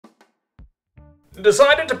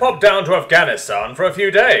Decided to pop down to Afghanistan for a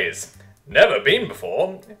few days. Never been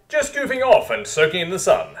before. Just goofing off and soaking in the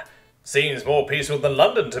sun. Seems more peaceful than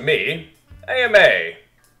London to me. AMA.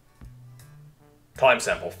 Time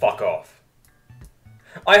sample, fuck off.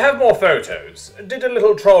 I have more photos. Did a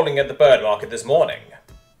little trolling at the bird market this morning.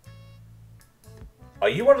 Are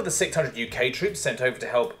you one of the 600 UK troops sent over to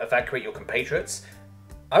help evacuate your compatriots?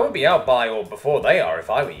 I would be out by or before they are if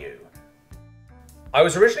I were you. I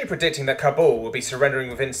was originally predicting that Kabul will be surrendering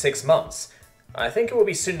within 6 months. I think it will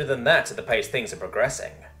be sooner than that at the pace things are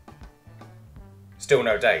progressing. Still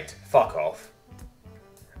no date. Fuck off.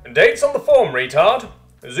 Date's on the form, retard.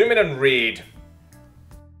 Zoom in and read.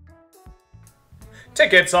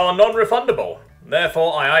 Tickets are non-refundable.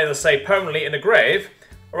 Therefore, I either stay permanently in a grave,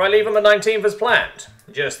 or I leave on the 19th as planned.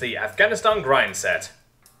 Just the Afghanistan grind set.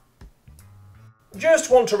 Just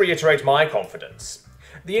want to reiterate my confidence.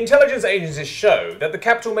 The intelligence agencies show that the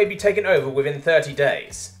capital may be taken over within 30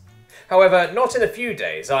 days. However, not in a few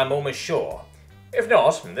days, I'm almost sure. If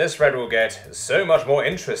not, this thread will get so much more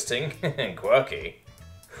interesting and quirky.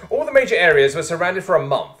 All the major areas were surrounded for a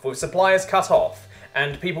month, with supplies cut off,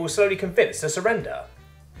 and people slowly convinced to surrender.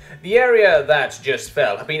 The area that just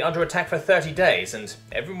fell had been under attack for 30 days, and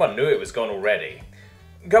everyone knew it was gone already.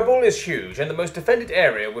 Kabul is huge, and the most defended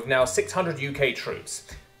area with now 600 UK troops.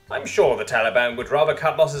 I'm sure the Taliban would rather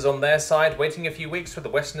cut losses on their side, waiting a few weeks for the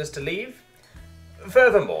Westerners to leave.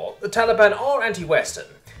 Furthermore, the Taliban are anti-Western,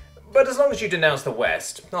 but as long as you denounce the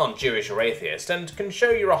West, aren't Jewish or atheist, and can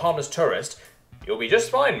show you're a harmless tourist, you'll be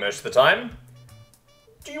just fine most of the time.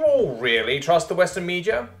 Do you all really trust the Western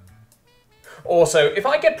media? Also, if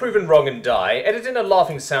I get proven wrong and die, edit in a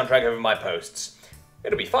laughing soundtrack over my posts.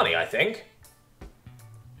 It'll be funny, I think.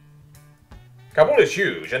 Kabul is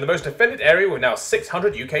huge, and the most defended area with now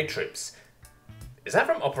 600 UK troops. Is that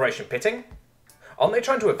from Operation Pitting? Aren't they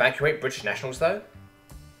trying to evacuate British nationals, though?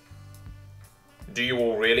 Do you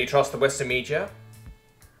all really trust the Western media?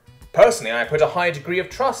 Personally, I put a high degree of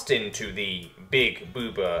trust into the Big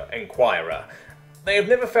Boober Enquirer. They have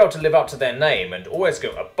never failed to live up to their name and always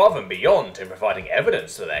go above and beyond in providing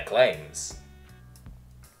evidence for their claims.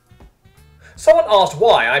 Someone asked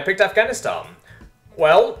why I picked Afghanistan.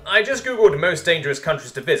 Well, I just googled most dangerous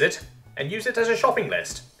countries to visit and used it as a shopping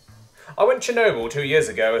list. I went to Chernobyl 2 years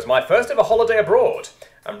ago as my first ever holiday abroad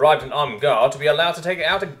and bribed an armed guard to be allowed to take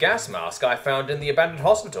out a gas mask I found in the abandoned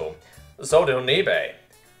hospital. Sold it on eBay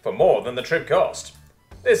for more than the trip cost.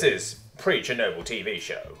 This is pre-Chernobyl TV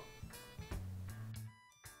show.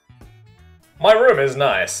 My room is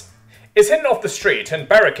nice. It's hidden off the street and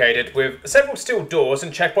barricaded with several steel doors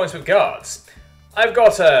and checkpoints with guards. I've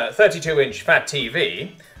got a 32-inch fat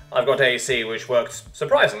TV. I've got AC which works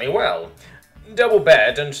surprisingly well. Double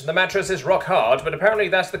bed and the mattress is rock hard, but apparently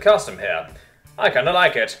that's the custom here. I kinda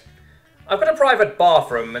like it. I've got a private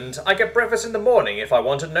bathroom and I get breakfast in the morning if I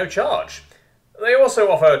want at no charge. They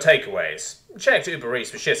also offer takeaways. Checked Uber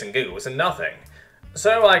Eats for shits and giggles and nothing.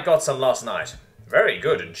 So I got some last night. Very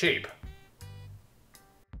good and cheap.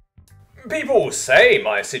 People say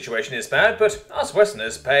my situation is bad, but us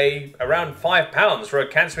Westerners pay around £5 for a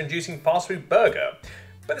cancer-inducing fast food burger.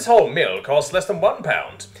 But this whole meal costs less than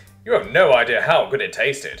 £1. You have no idea how good it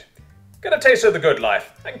tasted. Get a taste of the good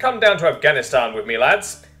life, and come down to Afghanistan with me,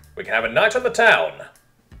 lads. We can have a night on the town.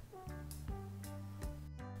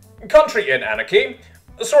 Country in anarchy.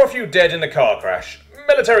 Saw a few dead in a car crash.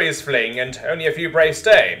 Military is fleeing, and only a few brave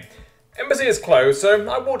stay. Embassy is closed, so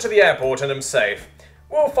I walked to the airport and am safe.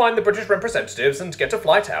 We'll find the British representatives and get a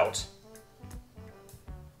flight out.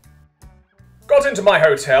 Got into my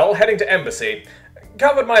hotel, heading to Embassy.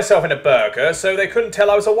 Covered myself in a burqa so they couldn't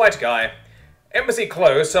tell I was a white guy. Embassy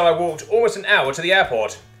closed, so I walked almost an hour to the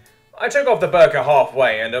airport. I took off the burqa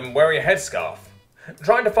halfway and am wearing a headscarf.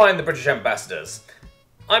 Trying to find the British ambassadors.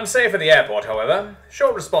 I'm safe at the airport, however.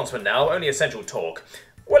 Short response for now, only essential talk.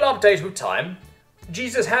 We'll update with time.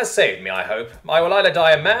 Jesus has saved me, I hope. I will either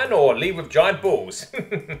die a man or leave with giant balls.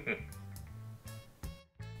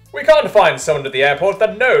 We can't find someone at the airport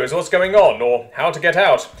that knows what's going on or how to get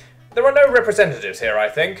out. There are no representatives here, I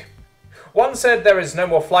think. One said there is no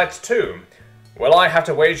more flights too. Will I have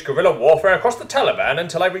to wage guerrilla warfare across the Taliban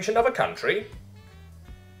until I reach another country?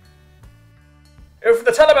 If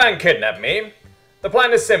the Taliban kidnap me, the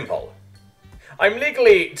plan is simple. I'm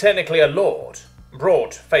legally, technically a lord.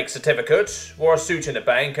 Brought fake certificate, wore a suit in a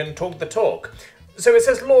bank and talked the talk. So it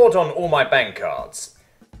says lord on all my bank cards.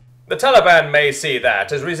 The Taliban may see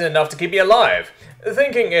that as reason enough to keep me alive,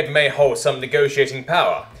 thinking it may hold some negotiating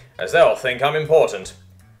power, as they'll think I'm important.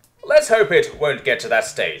 Let's hope it won't get to that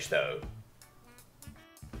stage, though.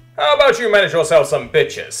 How about you manage yourself some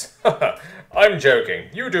bitches? I'm joking,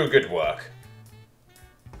 you do good work.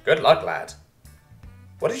 Good luck, lad.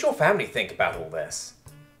 What does your family think about all this?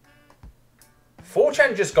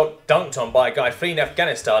 4chan just got dunked on by a guy fleeing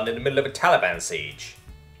Afghanistan in the middle of a Taliban siege.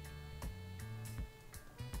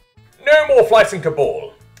 No more flights in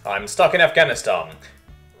Kabul. I'm stuck in Afghanistan.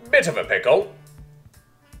 Bit of a pickle.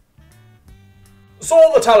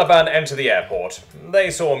 Saw the Taliban enter the airport.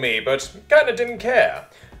 They saw me, but kinda didn't care.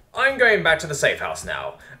 I'm going back to the safe house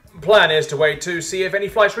now. Plan is to wait to see if any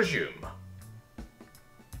flights resume.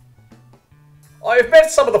 I've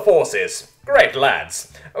met some of the forces. Great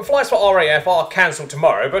lads. Flights for RAF are cancelled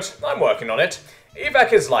tomorrow, but I'm working on it.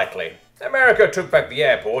 Evac is likely. America took back the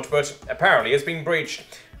airport, but apparently it's been breached.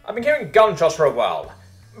 I've been hearing gunshots for a while.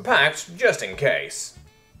 Packed just in case.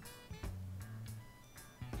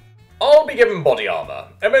 I'll be given body armor.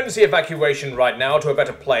 Emergency evacuation right now to a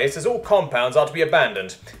better place, as all compounds are to be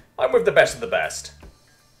abandoned. I'm with the best of the best.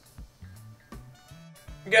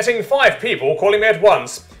 Getting 5 people calling me at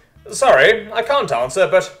once. Sorry, I can't answer,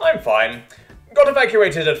 but I'm fine. Got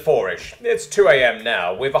evacuated at 4ish. It's 2 AM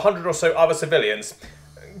now, with 100 or so other civilians.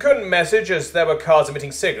 Couldn't message as there were cars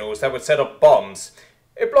emitting signals that would set off bombs.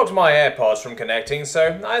 It blocked my AirPods from connecting,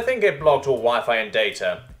 so I think it blocked all Wi-Fi and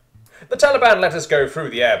data. The Taliban let us go through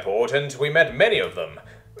the airport, and we met many of them.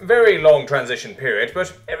 Very long transition period,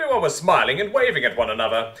 but everyone was smiling and waving at one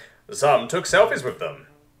another. Some took selfies with them.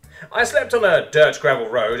 I slept on a dirt gravel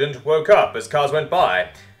road and woke up as cars went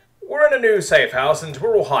by. We're in a new safe house and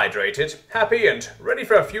we're all hydrated, happy and ready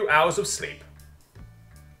for a few hours of sleep.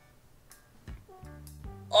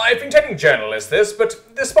 I've been telling journalists this, but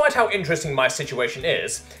despite how interesting my situation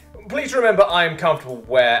is, please remember I am comfortable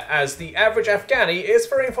where, as the average Afghani is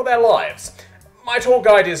fearing for their lives. My tour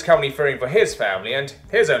guide is currently fearing for his family, and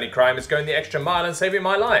his only crime is going the extra mile and saving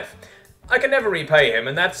my life. I can never repay him,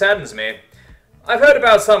 and that saddens me. I've heard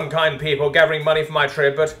about some kind people gathering money for my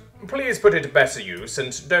trip, but please put it to better use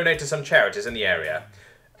and donate to some charities in the area.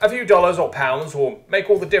 A few dollars or pounds will make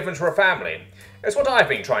all the difference for a family. It's what I've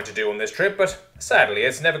been trying to do on this trip, but sadly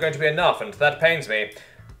it's never going to be enough, and that pains me.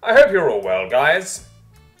 I hope you're all well, guys.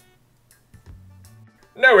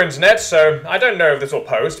 No internet, so I don't know if this will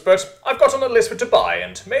post, but I've got on a list for Dubai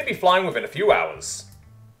and may be flying within a few hours.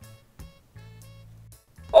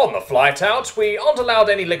 On the flight out, we aren't allowed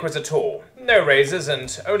any liquids at all. No razors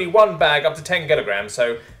and only one bag up to 10 kilograms,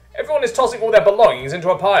 so everyone is tossing all their belongings into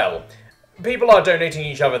a pile. People are donating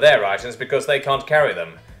each other their items because they can't carry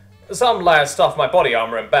them. Some lads stuffed my body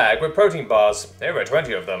armor and bag with protein bars. There were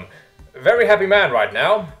 20 of them. Very happy man right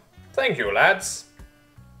now. Thank you, lads.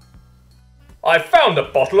 I found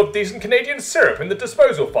a bottle of decent Canadian syrup in the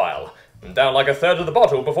disposal file. Down like a third of the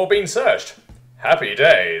bottle before being searched. Happy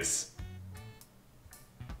days.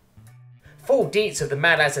 Full deets of the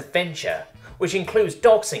Mad Lad's adventure, which includes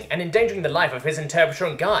doxing and endangering the life of his interpreter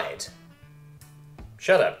and guide.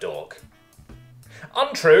 Shut up, dork.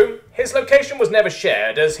 Untrue. His location was never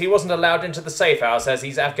shared, as he wasn't allowed into the safe house as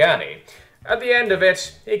he's Afghani. At the end of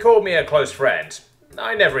it, he called me a close friend.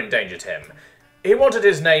 I never endangered him. He wanted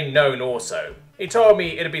his name known also. He told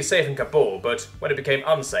me it'd be safe in Kabul, but when it became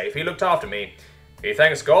unsafe, he looked after me. He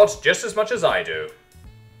thanks God just as much as I do.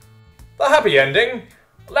 The happy ending.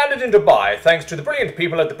 Landed in Dubai thanks to the brilliant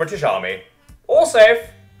people at the British Army. All safe.